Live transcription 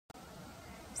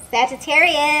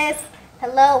Sagittarius,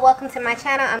 hello, welcome to my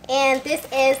channel, and this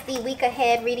is the week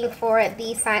ahead reading for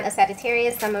the sign of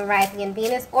Sagittarius, Sun, Moon, Rising, and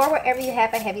Venus, or wherever you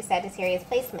have a heavy Sagittarius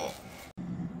placement.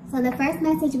 So the first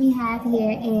message we have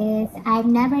here is, I've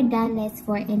never done this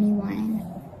for anyone.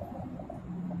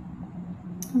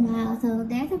 Wow, so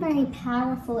there's a very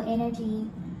powerful energy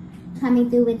coming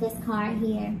through with this card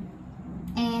here.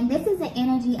 And this is the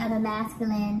energy of a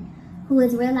masculine who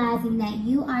is realizing that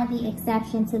you are the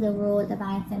exception to the rule,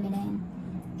 divine feminine,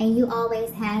 and you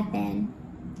always have been.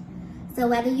 So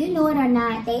whether you know it or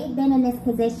not, they've been in this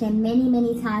position many,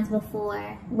 many times before,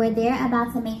 where they're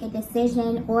about to make a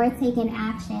decision or take an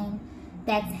action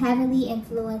that's heavily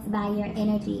influenced by your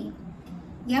energy.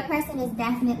 Your person is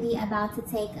definitely about to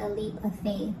take a leap of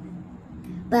faith.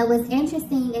 But what's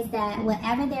interesting is that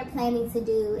whatever they're planning to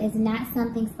do is not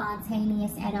something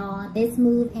spontaneous at all. This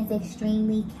move is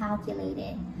extremely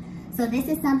calculated. So this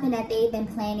is something that they've been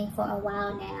planning for a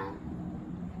while now.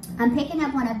 I'm picking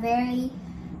up on a very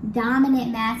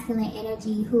dominant masculine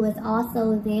energy who is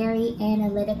also very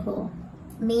analytical,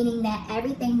 meaning that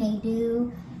everything they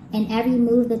do and every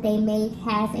move that they make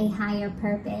has a higher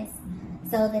purpose.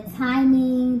 So the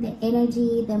timing, the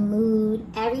energy, the mood,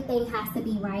 everything has to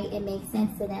be right and make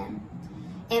sense to them.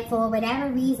 And for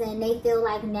whatever reason, they feel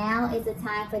like now is the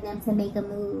time for them to make a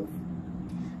move.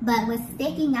 But what's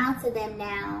sticking out to them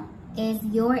now is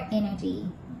your energy,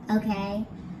 okay?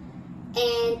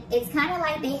 And it's kind of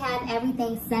like they have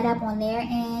everything set up on their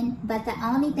end, but the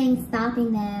only thing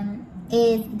stopping them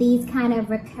is these kind of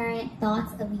recurrent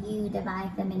thoughts of you,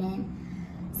 divine feminine.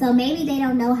 So maybe they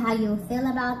don't know how you'll feel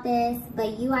about this,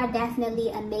 but you are definitely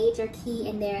a major key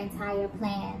in their entire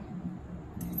plan.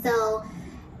 So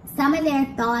some of their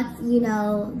thoughts,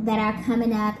 that are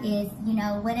coming up is,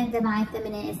 what if divine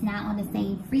feminine is not on the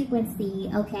same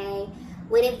frequency, okay?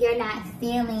 What if you're not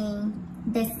feeling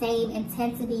the same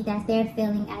intensity that they're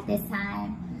feeling at this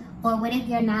time? Or what if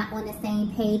you're not on the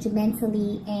same page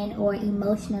mentally and or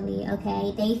emotionally,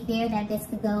 okay? They fear that this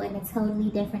could go in a totally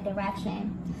different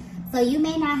direction. So you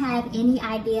may not have any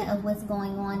idea of what's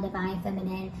going on, divine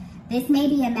feminine. This may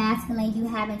be a masculine you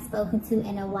haven't spoken to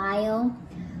in a while,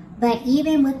 but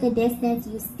even with the distance,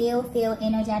 you still feel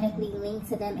energetically linked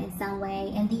to them in some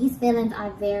way, and these feelings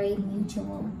are very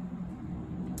mutual.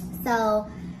 So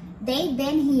they've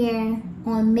been here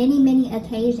on many, many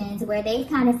occasions where they've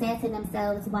kind of said to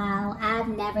themselves, wow, I've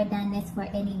never done this for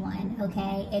anyone,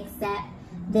 okay, except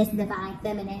this divine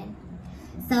feminine.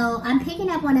 So I'm picking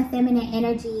up on a feminine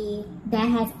energy that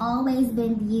has always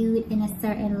been viewed in a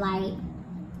certain light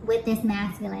with this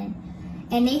masculine.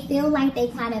 And they feel like they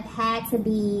kind of had to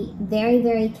be very,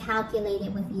 very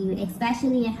calculated with you,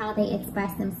 especially in how they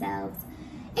express themselves.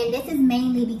 And this is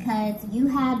mainly because you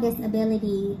have this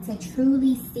ability to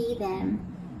truly see them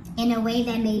in a way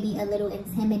that may be a little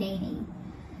intimidating.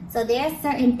 So there are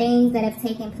certain things that have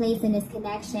taken place in this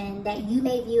connection that you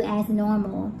may view as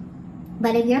normal.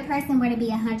 But if your person were to be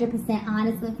 100%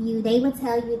 honest with you, they would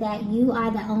tell you that you are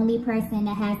the only person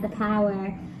that has the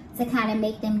power to kind of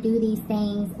make them do these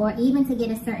things or even to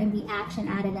get a certain reaction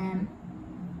out of them.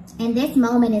 And this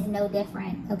moment is no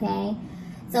different, okay?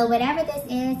 So whatever this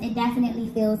is, it definitely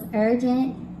feels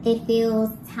urgent. It feels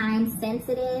time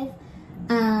sensitive.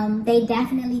 They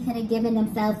definitely could have given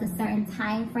themselves a certain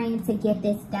time frame to get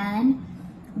this done.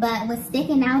 But what's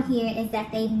sticking out here is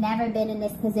that they've never been in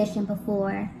this position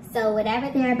before. So whatever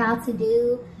they're about to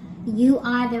do, you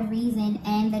are the reason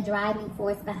and the driving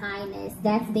force behind this.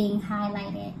 That's being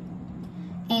highlighted.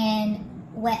 And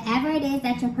whatever it is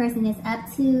that your person is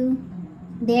up to,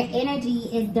 their energy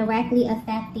is directly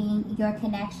affecting your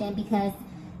connection because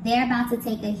they're about to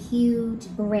take a huge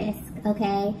risk,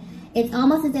 okay? It's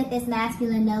almost as if this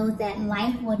masculine knows that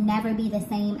life will never be the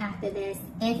same after this,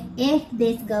 if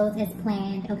this goes as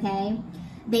planned, okay?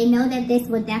 They know that this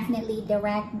will definitely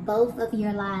direct both of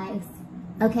your lives,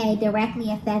 okay?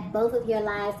 Directly affect both of your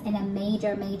lives in a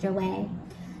major, major way.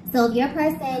 So your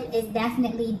person is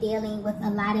definitely dealing with a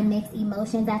lot of mixed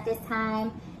emotions at this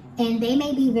time, and they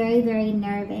may be very, very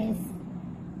nervous.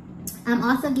 I'm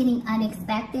also getting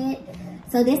unexpected.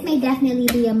 So this may definitely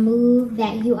be a move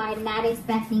that you are not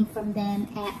expecting from them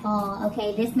at all,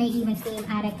 okay? This may even seem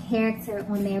out of character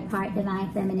on their part,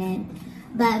 divine feminine.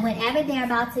 But whatever they're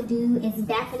about to do is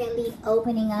definitely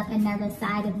opening up another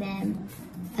side of them.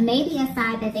 Maybe a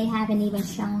side that they haven't even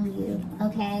shown you,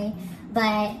 okay?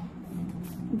 But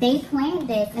they planned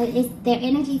this. Their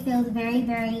energy feels very,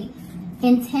 very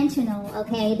intentional,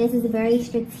 okay? This is very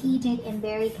strategic and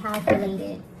very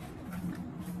calculated.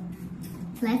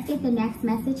 Let's get the next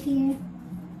message here.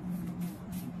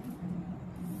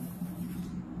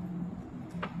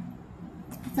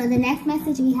 So the next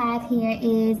message we have here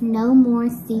is no more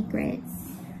secrets.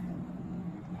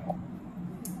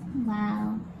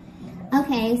 Wow.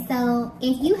 Okay, so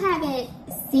if you haven't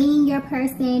seen your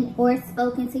person or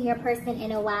spoken to your person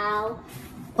in a while,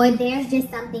 or there's just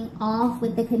something off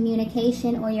with the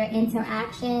communication or your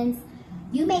interactions,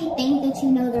 you may think that you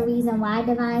know the reason why,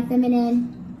 Divine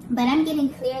Feminine, but I'm getting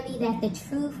clearly that the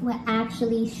truth will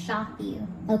actually shock you,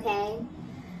 okay?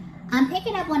 I'm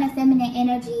picking up on a feminine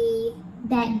energy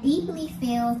that deeply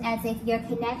feels as if your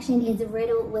connection is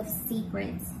riddled with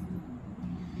secrets.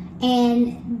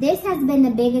 And this has been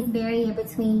the biggest barrier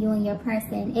between you and your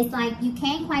person. It's like you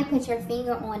can't quite put your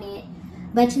finger on it,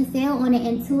 but you feel on an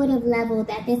intuitive level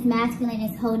that this masculine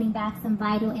is holding back some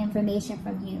vital information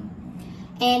from you.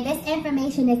 And this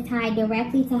information is tied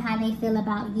directly to how they feel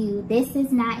about you. This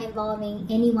is not involving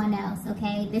anyone else,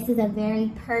 okay? This is a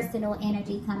very personal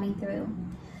energy coming through.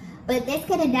 But this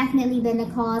could have definitely been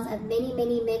the cause of many,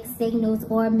 many mixed signals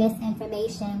or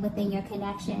misinformation within your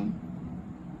connection.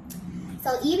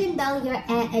 So even though you're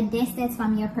at a distance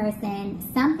from your person,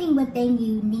 something within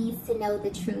you needs to know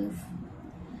the truth.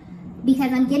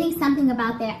 Because I'm getting something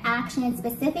about their actions,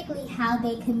 specifically how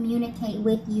they communicate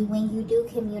with you when you do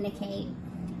communicate.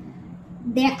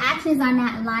 Their actions are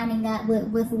not lining up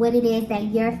with what it is that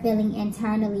you're feeling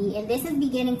internally. And this is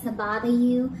beginning to bother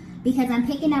you because I'm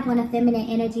picking up on a feminine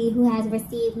energy who has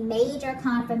received major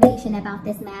confirmation about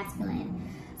this masculine.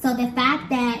 So the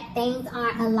fact that things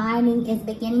aren't aligning is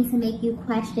beginning to make you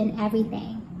question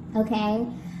everything, okay?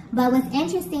 But what's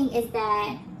interesting is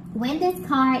that when this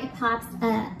card pops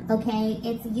up, okay,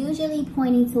 it's usually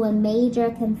pointing to a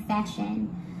major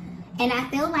confession. And I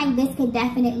feel like this could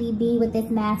definitely be what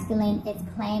this masculine is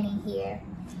planning here.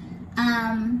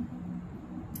 I'm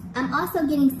also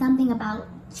getting something about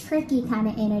tricky kind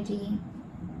of energy.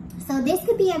 So this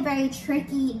could be a very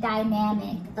tricky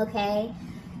dynamic, okay?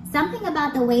 Something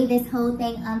about the way this whole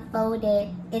thing unfolded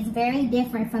is very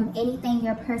different from anything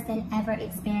your person ever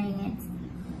experienced.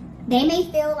 They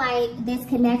may feel like this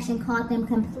connection caught them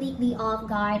completely off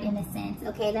guard in a sense,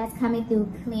 okay? That's coming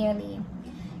through clearly.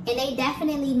 And they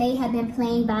definitely may have been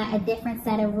playing by a different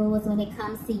set of rules when it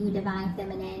comes to you, Divine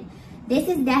Feminine. This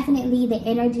is definitely the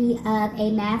energy of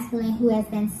a masculine who has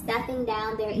been stuffing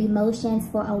down their emotions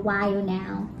for a while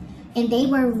now. And they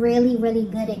were really, really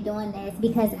good at doing this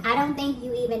because I don't think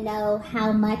you even know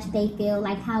how much they feel,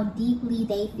 like how deeply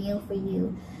they feel for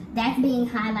you. That's being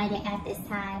highlighted at this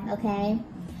time, okay?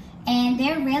 And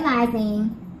they're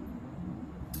realizing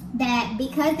that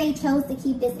because they chose to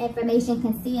keep this information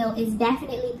concealed, it's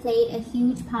definitely played a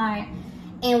huge part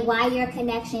in why your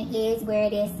connection is where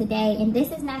it is today. And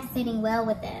this is not sitting well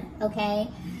with them, okay?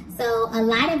 So a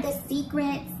lot of the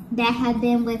secrets that have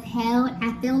been withheld,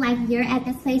 I feel like you're at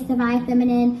this place, Divine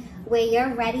Feminine, where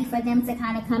you're ready for them to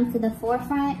kind of come to the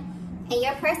forefront. And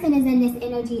your person is in this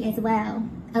energy as well,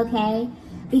 okay?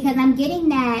 Because I'm getting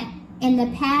that in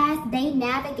the past, they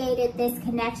navigated this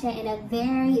connection in a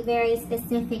very, very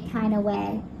specific kind of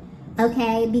way,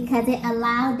 okay? Because it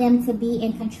allowed them to be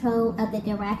in control of the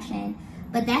direction.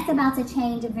 But that's about to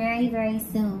change very, very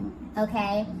soon,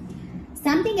 okay?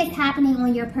 Something is happening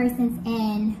on your person's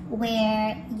end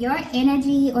where your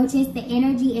energy or just the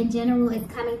energy in general is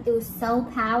coming through so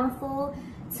powerful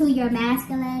to your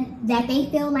masculine that they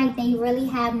feel like they really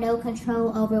have no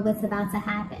control over what's about to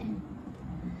happen.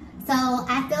 So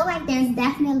I feel like there's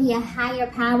definitely a higher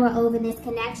power over this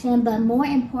connection, but more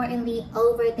importantly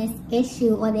over this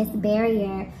issue or this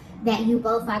barrier that you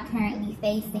both are currently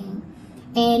facing.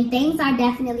 And things are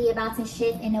definitely about to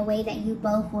shift in a way that you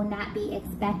both will not be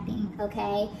expecting,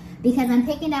 okay? Because I'm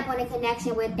picking up on a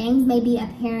connection where things may be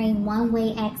appearing one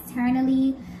way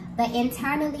externally, but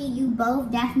internally you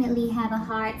both definitely have a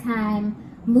hard time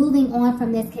moving on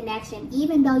from this connection,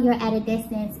 even though you're at a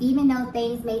distance, even though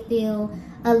things may feel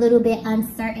a little bit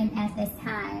uncertain at this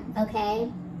time,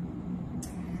 okay?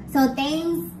 So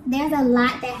there's a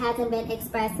lot that hasn't been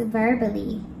expressed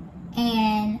verbally.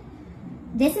 And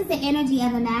this is the energy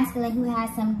of a masculine who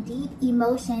has some deep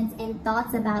emotions and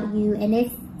thoughts about you, and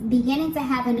it's beginning to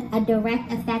have a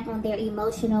direct effect on their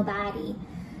emotional body.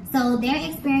 So they're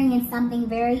experiencing something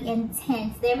very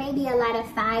intense. There may be a lot of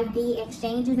 5D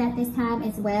exchanges at this time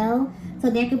as well. So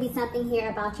there could be something here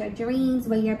about your dreams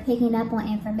where you're picking up on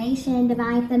information,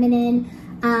 Divine Feminine.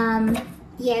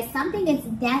 Yeah, something is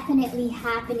definitely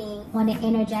happening on an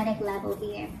energetic level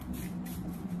here.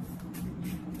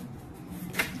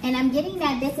 And I'm getting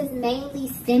that this is mainly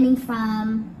stemming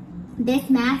from this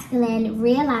masculine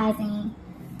realizing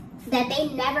that they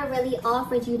never really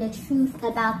offered you the truth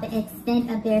about the extent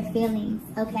of their feelings,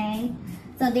 okay?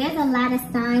 So there's a lot of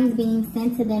signs being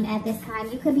sent to them at this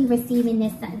time. You could be receiving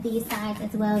these signs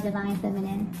as well, Divine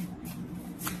Feminine.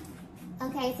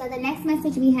 Okay, so the next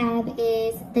message we have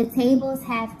is the tables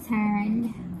have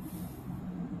turned.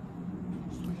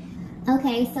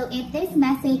 Okay, so if this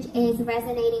message is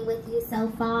resonating with you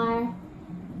so far,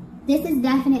 this is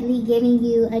definitely giving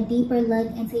you a deeper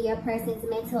look into your person's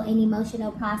mental and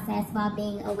emotional process while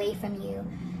being away from you.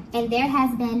 And there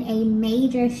has been a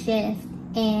major shift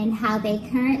in how they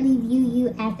currently view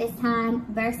you at this time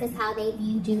versus how they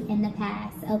viewed you in the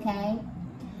past, okay?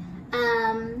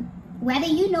 Whether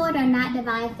you know it or not,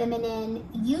 Divine Feminine,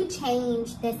 you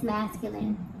changed this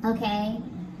masculine, okay?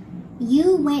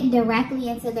 You went directly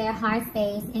into their heart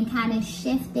space and kind of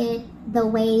shifted the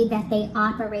way that they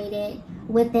operated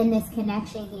within this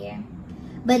connection here.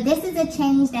 But this is a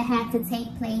change that had to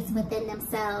take place within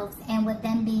themselves and with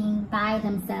them being by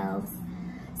themselves.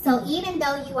 So even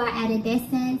though you are at a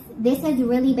distance, this has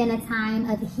really been a time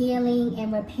of healing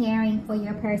and repairing for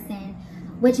your person,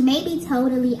 which may be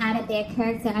totally out of their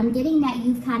character. I'm getting that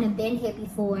you've kind of been here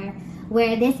before,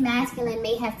 where this masculine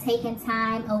may have taken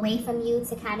time away from you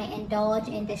to kind of indulge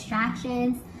in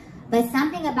distractions, but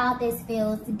something about this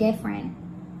feels different.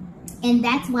 And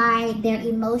that's why their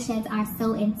emotions are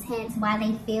so intense, why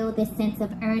they feel this sense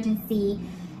of urgency,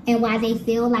 and why they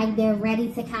feel like they're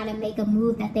ready to kind of make a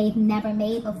move that they've never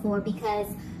made before. Because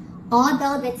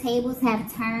although the tables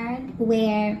have turned,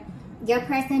 where your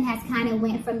person has kind of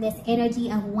went from this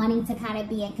energy of wanting to kind of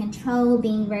be in control,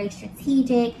 being very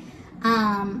strategic,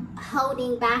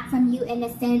 holding back from you in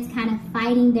a sense, kind of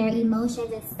fighting their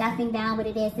emotions and stuffing down what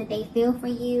it is that they feel for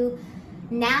you.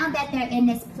 Now that they're in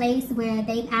this place where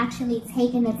they've actually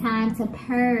taken the time to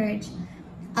purge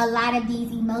a lot of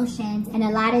these emotions and a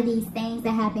lot of these things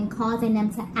that have been causing them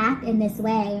to act in this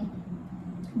way,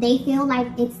 they feel like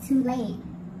it's too late,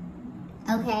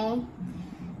 okay?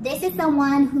 This is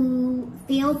someone who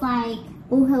feels like,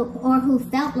 or who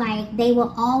felt like they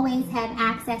will always have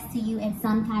access to you in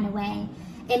some kind of way.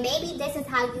 And maybe this is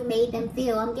how you made them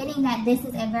feel. I'm getting that this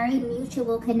is a very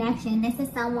mutual connection. This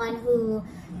is someone who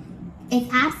is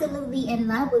absolutely in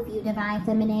love with you, Divine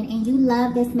Feminine, and you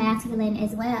love this masculine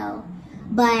as well.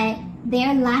 But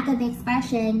their lack of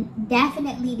expression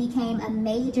definitely became a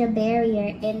major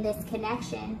barrier in this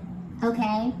connection,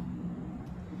 okay?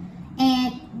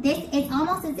 And this, it's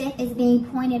almost as if it's being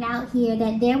pointed out here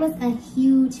that there was a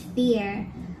huge fear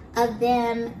of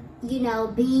them, you know,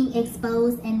 being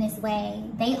exposed in this way.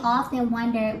 They often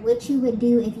wondered what you would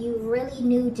do if you really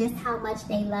knew just how much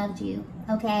they loved you,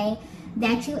 okay?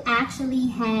 That you actually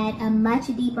had a much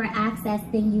deeper access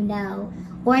than you know,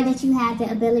 or that you had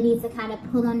the ability to kind of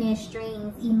pull on their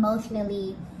strings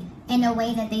emotionally in a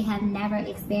way that they have never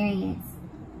experienced.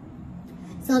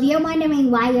 So if you're wondering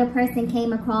why your person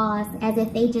came across as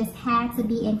if they just had to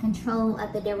be in control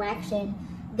of the direction,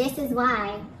 this is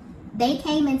why. They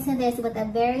came into this with a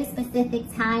very specific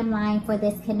timeline for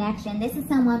this connection. This is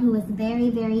someone who is very,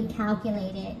 very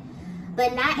calculated,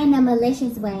 but not in a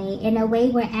malicious way, in a way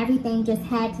where everything just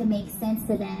had to make sense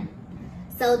to them.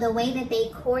 So the way that they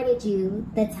courted you,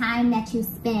 the time that you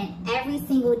spent, every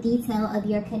single detail of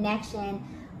your connection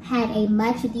had a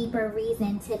much deeper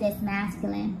reason to this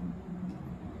masculine.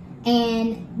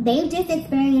 And they've just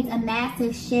experienced a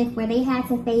massive shift where they had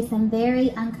to face some very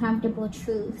uncomfortable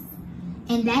truths.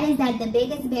 And that is that the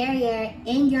biggest barrier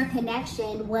in your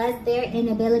connection was their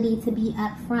inability to be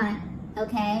upfront,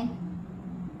 okay?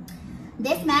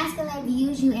 This masculine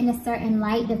views you in a certain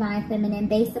light, Divine Feminine,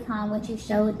 based upon what you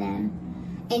showed them.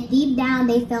 And deep down,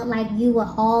 they felt like you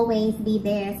will always be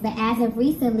theirs. But as of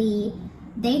recently,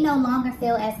 they no longer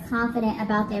feel as confident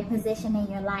about their position in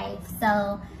your life.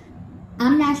 So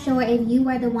I'm not sure if you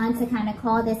were the one to kind of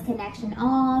call this connection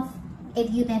off, if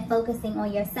you've been focusing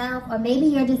on yourself, or maybe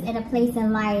you're just in a place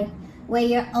in life where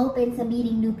you're open to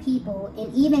meeting new people.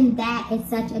 And even that is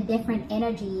such a different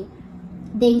energy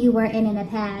than you were in the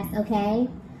past, okay?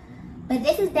 But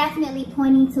this is definitely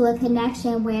pointing to a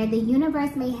connection where the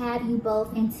universe may have you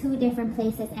both in two different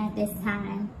places at this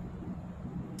time.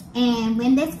 And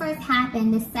when this first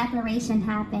happened, this separation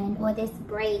happened, or this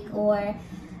break, or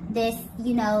this,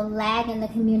 you know, lag in the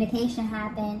communication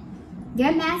happened,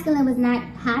 your masculine was not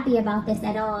happy about this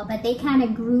at all, but they kind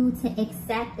of grew to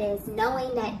accept this,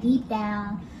 knowing that deep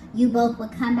down, you both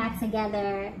would come back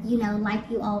together, you know, like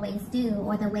you always do,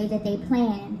 or the way that they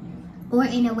planned, or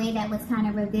in a way that was kind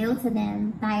of revealed to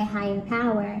them by a higher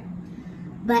power.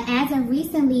 But as of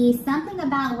recently, something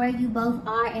about where you both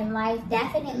are in life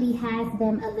definitely has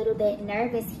them a little bit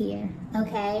nervous here,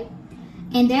 okay?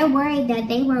 And they're worried that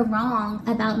they were wrong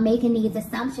about making these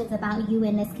assumptions about you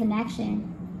in this connection.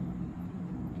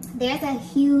 there's a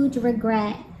huge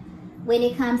regret when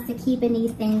it comes to keeping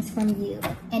these things from you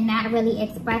and not really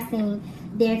expressing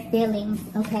their feelings,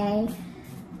 okay?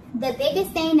 The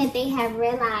biggest thing that they have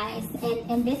realized,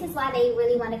 and this is why they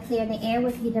really want to clear the air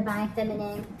with you, Divine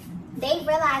Feminine, they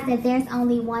realize that there's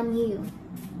only one you,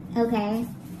 okay?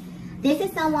 This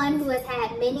is someone who has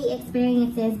had many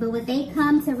experiences, but what they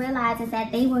come to realize is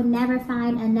that they will never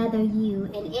find another you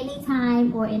in any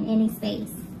time or in any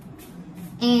space.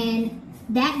 And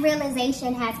that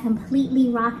realization has completely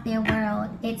rocked their world.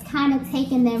 It's kind of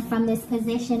taken them from this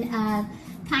position of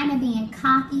kind of being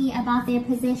cocky about their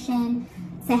position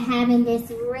to having this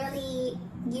really,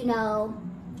 you know,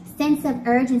 sense of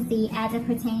urgency as it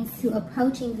pertains to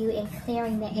approaching you and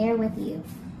clearing the air with you,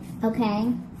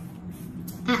 okay?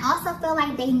 I also feel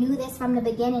like they knew this from the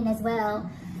beginning as well.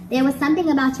 There was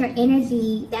something about your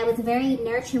energy that was very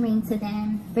nurturing to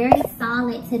them, very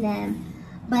solid to them,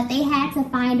 but they had to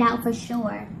find out for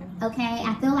sure, okay?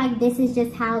 I feel like this is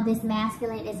just how this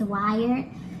masculine is wired.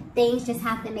 Things just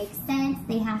have to make sense.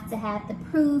 They have to have the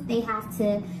proof. They have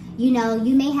to, you know,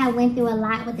 you may have went through a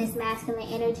lot with this masculine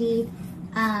energy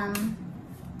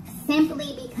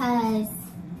simply because,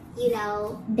 you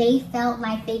know, they felt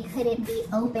like they couldn't be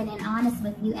open and honest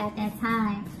with you at that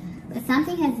time. But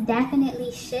something has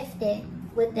definitely shifted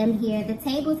with them here. The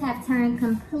tables have turned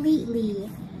completely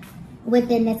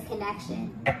within this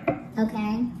connection,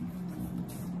 okay?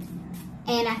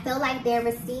 And I feel like they're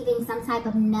receiving some type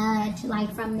of nudge,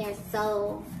 like from their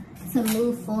soul, to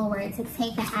move forward, to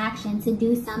take an action, to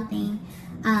do something.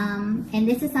 And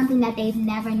this is something that they've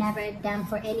never done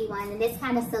for anyone. And this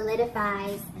kind of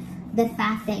solidifies the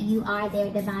fact that you are their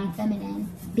Divine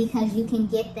Feminine, because you can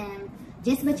get them,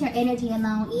 just with your energy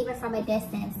alone, even from a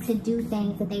distance, to do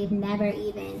things that they've never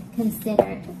even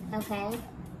considered, okay?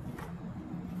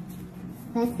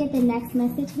 Let's get the next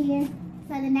message here.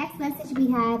 So the next message we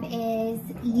have is,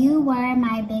 you were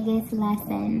my biggest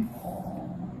lesson.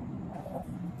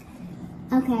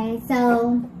 Okay,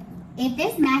 so if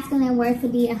this masculine were to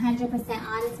be 100%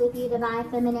 honest with you,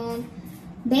 Divine Feminine,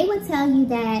 they would tell you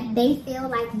that they feel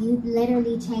like you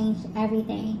literally changed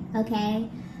everything, okay?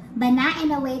 But not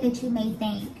in a way that you may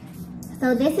think.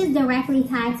 So this is directly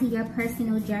tied to your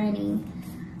personal journey.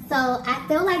 So I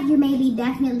feel like you may be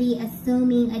definitely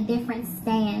assuming a different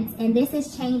stance, and this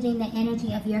is changing the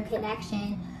energy of your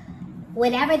connection.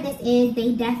 Whatever this is,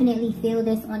 they definitely feel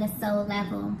this on a soul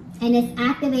level. And it's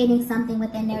activating something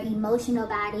within their emotional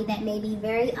body that may be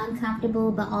very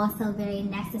uncomfortable, but also very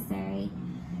necessary.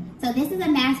 So this is a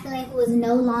masculine who is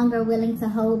no longer willing to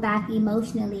hold back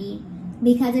emotionally,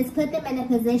 because it's put them in a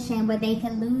position where they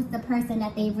can lose the person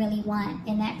that they really want.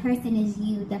 And that person is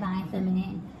you, Divine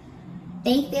Feminine.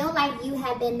 They feel like you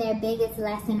have been their biggest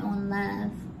lesson on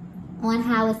love, on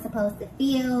how it's supposed to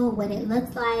feel, what it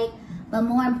looks like, but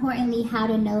more importantly, how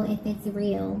to know if it's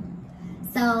real.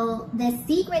 So the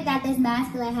secret that this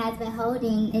masculine has been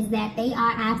holding is that they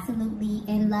are absolutely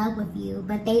in love with you,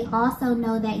 but they also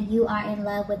know that you are in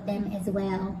love with them as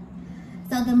well.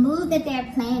 So the move that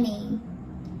they're planning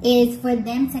is for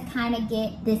them to kind of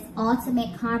get this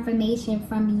ultimate confirmation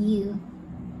from you,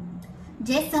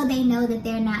 just so they know that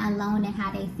they're not alone in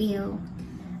how they feel.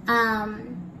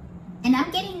 And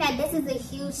I'm getting that this is a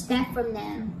huge step from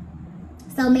them.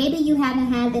 So maybe you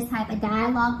haven't had this type of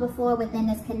dialogue before within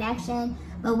this connection,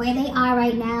 but where they are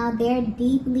right now, they're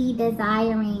deeply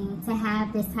desiring to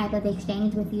have this type of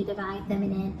exchange with you, Divine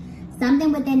Feminine.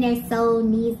 Something within their soul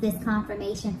needs this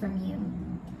confirmation from you.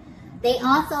 They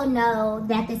also know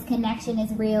that this connection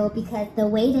is real because the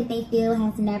way that they feel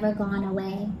has never gone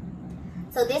away.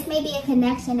 So this may be a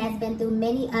connection that's been through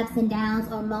many ups and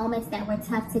downs, or moments that were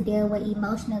tough to deal with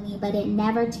emotionally, but it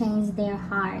never changed their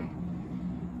heart.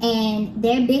 And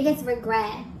their biggest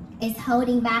regret is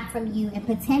holding back from you and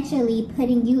potentially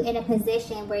putting you in a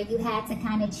position where you had to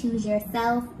kind of choose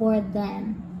yourself or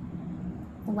them.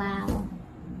 Wow.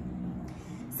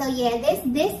 So yeah,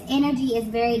 this energy is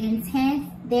very intense.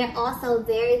 They're also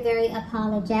very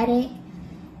apologetic.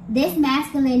 This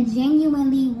masculine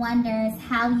genuinely wonders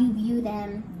how you view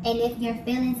them and if your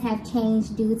feelings have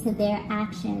changed due to their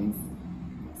actions.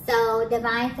 So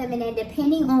Divine Feminine,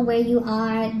 depending on where you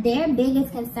are, their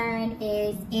biggest concern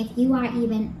is if you are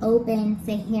even open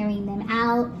to hearing them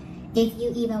out, if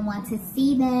you even want to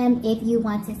see them, if you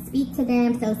want to speak to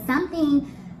them. So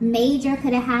something major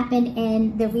could have happened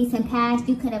in the recent past.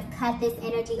 You could have cut this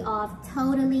energy off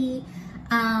totally.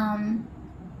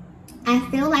 I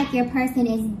feel like your person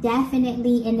is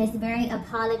definitely in this very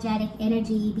apologetic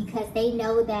energy because they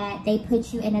know that they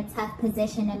put you in a tough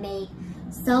position to make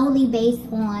solely based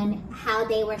on how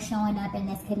they were showing up in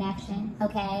this connection,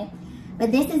 okay?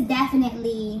 But this is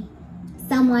definitely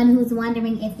someone who's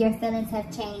wondering if your feelings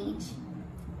have changed,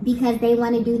 because they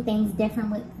want to do things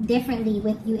differently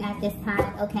with you at this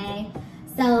time, okay?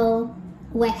 So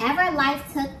wherever life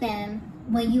took them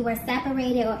when you were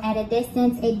separated or at a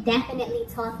distance, it definitely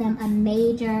taught them a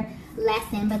major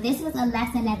lesson. But this was a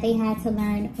lesson that they had to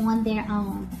learn on their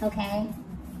own, okay?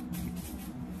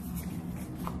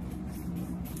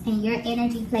 And your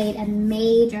energy played a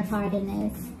major part in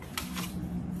this.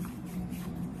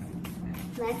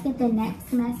 Let's get the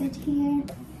next message here.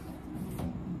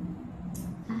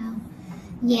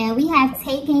 Yeah, we have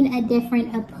taken a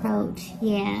different approach.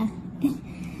 Yeah.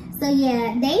 So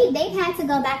yeah, they've had to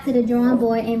go back to the drawing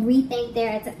board and rethink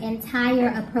their entire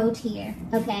approach here,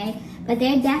 okay? But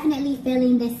they're definitely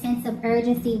feeling this sense of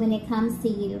urgency when it comes to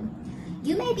you.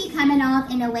 You may be coming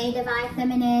off in a way, Divine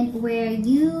Feminine, where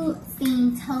you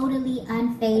seem totally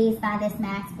unfazed by this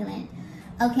masculine,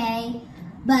 okay?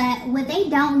 But what they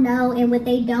don't know and what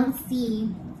they don't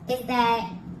see is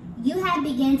that you have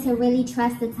begun to really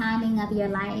trust the timing of your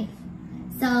life.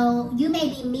 So you may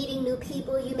be meeting new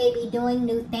people, you may be doing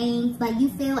new things, but you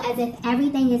feel as if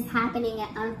everything is happening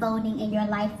and unfolding in your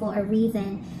life for a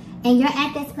reason. And you're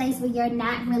at this place where you're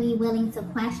not really willing to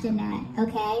question that,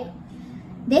 okay?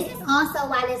 This is also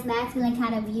why this masculine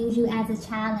kind of views you as a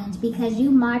challenge, because you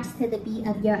march to the beat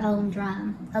of your own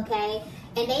drum, okay?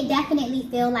 And they definitely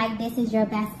feel like this is your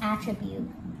best attribute.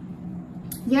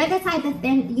 You're the type of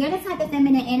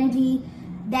feminine energy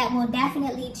that will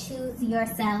definitely choose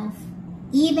yourself,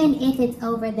 even if it's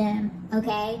over them,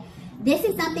 okay? This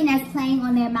is something that's playing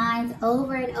on their minds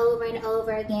over and over and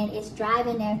over again. It's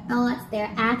driving their thoughts,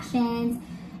 their actions,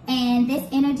 and this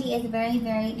energy is very,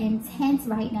 very intense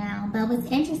right now. But what's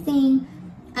interesting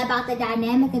about the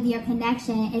dynamic of your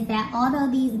connection is that although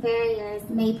these barriers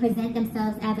may present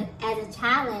themselves as a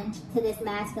challenge to this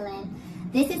masculine,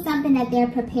 this is something that they're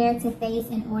prepared to face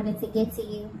in order to get to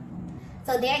you.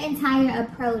 So their entire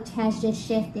approach has just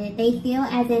shifted. They feel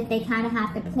as if they kind of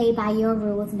have to play by your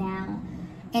rules now,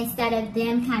 instead of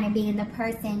them kind of being the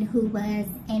person who was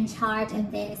in charge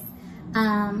of this.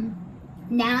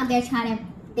 Now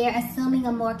they're assuming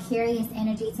a more curious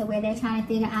energy to where they're trying to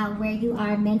figure out where you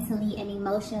are mentally and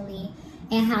emotionally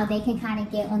and how they can kind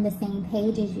of get on the same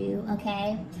page as you,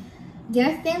 okay?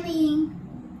 You're feeling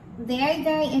very,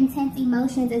 very intense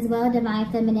emotions as well, Divine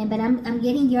Feminine, but I'm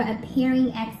getting you're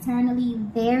appearing externally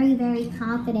very, very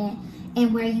confident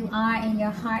in where you are in your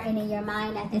heart and in your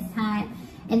mind at this time.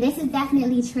 And this is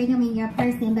definitely triggering your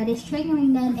person, but it's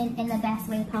triggering them in the best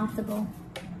way possible.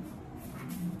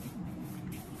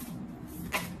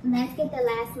 Let's get the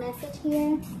last message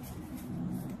here.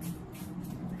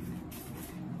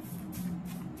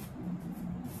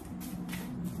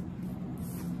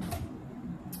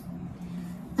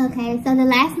 Okay, so the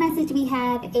last message we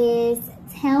have is,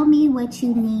 tell me what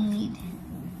you need.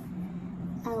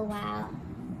 Oh, wow.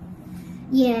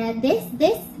 Yeah,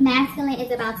 this masculine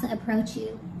is about to approach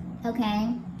you,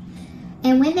 okay?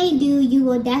 And when they do, you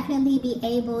will definitely be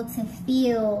able to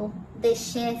feel the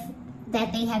shift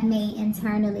that they have made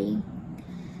internally.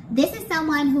 This is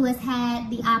someone who has had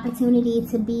the opportunity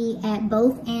to be at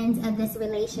both ends of this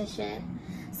relationship.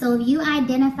 So if you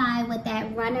identify with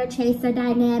that runner-chaser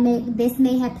dynamic, this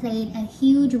may have played a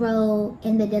huge role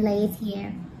in the delays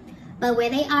here. But where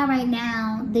they are right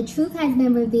now, the truth has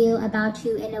been revealed about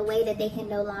you in a way that they can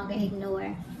no longer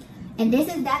ignore. And this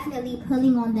is definitely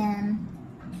pulling on them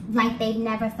like they've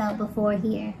never felt before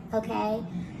here, okay?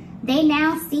 They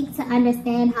now seek to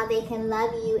understand how they can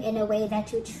love you in a way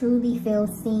that you truly feel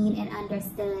seen and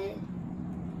understood.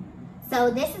 So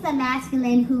this is a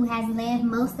masculine who has lived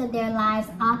most of their lives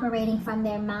operating from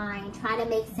their mind, trying to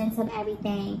make sense of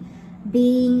everything,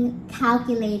 being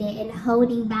calculated and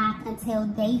holding back until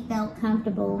they felt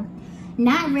comfortable,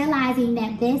 not realizing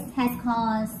that this has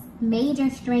caused major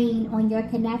strain on your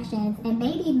connections and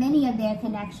maybe many of their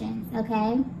connections,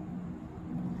 okay?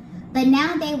 But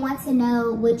now they want to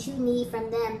know what you need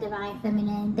from them, Divine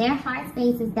Feminine. Their heart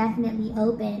space is definitely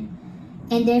open,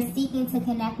 and they're seeking to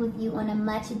connect with you on a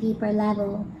much deeper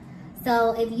level.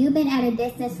 So if you've been at a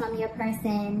distance from your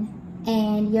person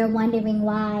and you're wondering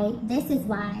why, this is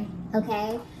why,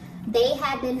 okay? They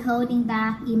have been holding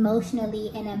back emotionally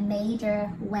in a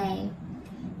major way.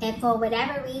 And for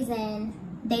whatever reason,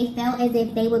 they felt as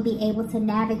if they would be able to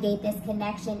navigate this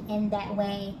connection in that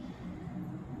way.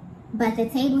 But the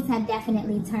tables have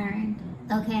definitely turned,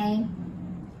 okay?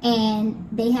 And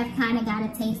they have kind of got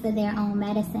a taste of their own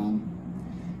medicine.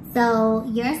 So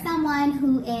you're someone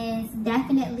who is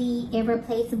definitely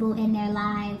irreplaceable in their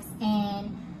lives,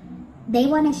 and they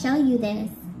want to show you this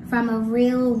from a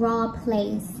real raw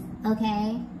place,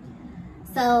 okay?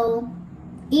 So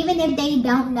even if they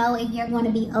don't know if you're going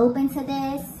to be open to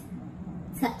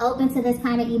this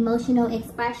kind of emotional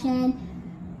expression,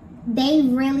 they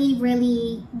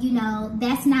really, you know,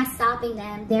 that's not stopping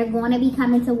them. They're going to be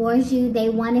coming towards you. They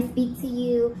want to speak to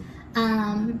you.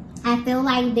 I feel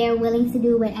like they're willing to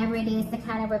do whatever it is to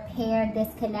kind of repair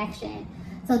this connection.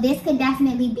 So this could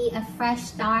definitely be a fresh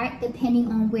start depending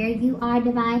on where you are,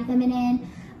 Divine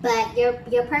Feminine. But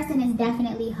your person is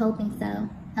definitely hoping so,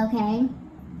 okay?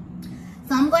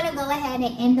 So I'm going to go ahead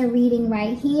and end the reading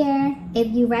right here. If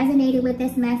you resonated with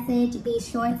this message, be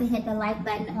sure to hit the like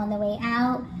button on the way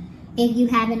out. If you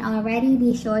haven't already,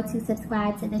 be sure to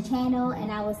subscribe to the channel,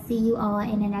 and I will see you all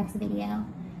in the next video.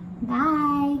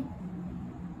 Bye.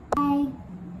 Bye.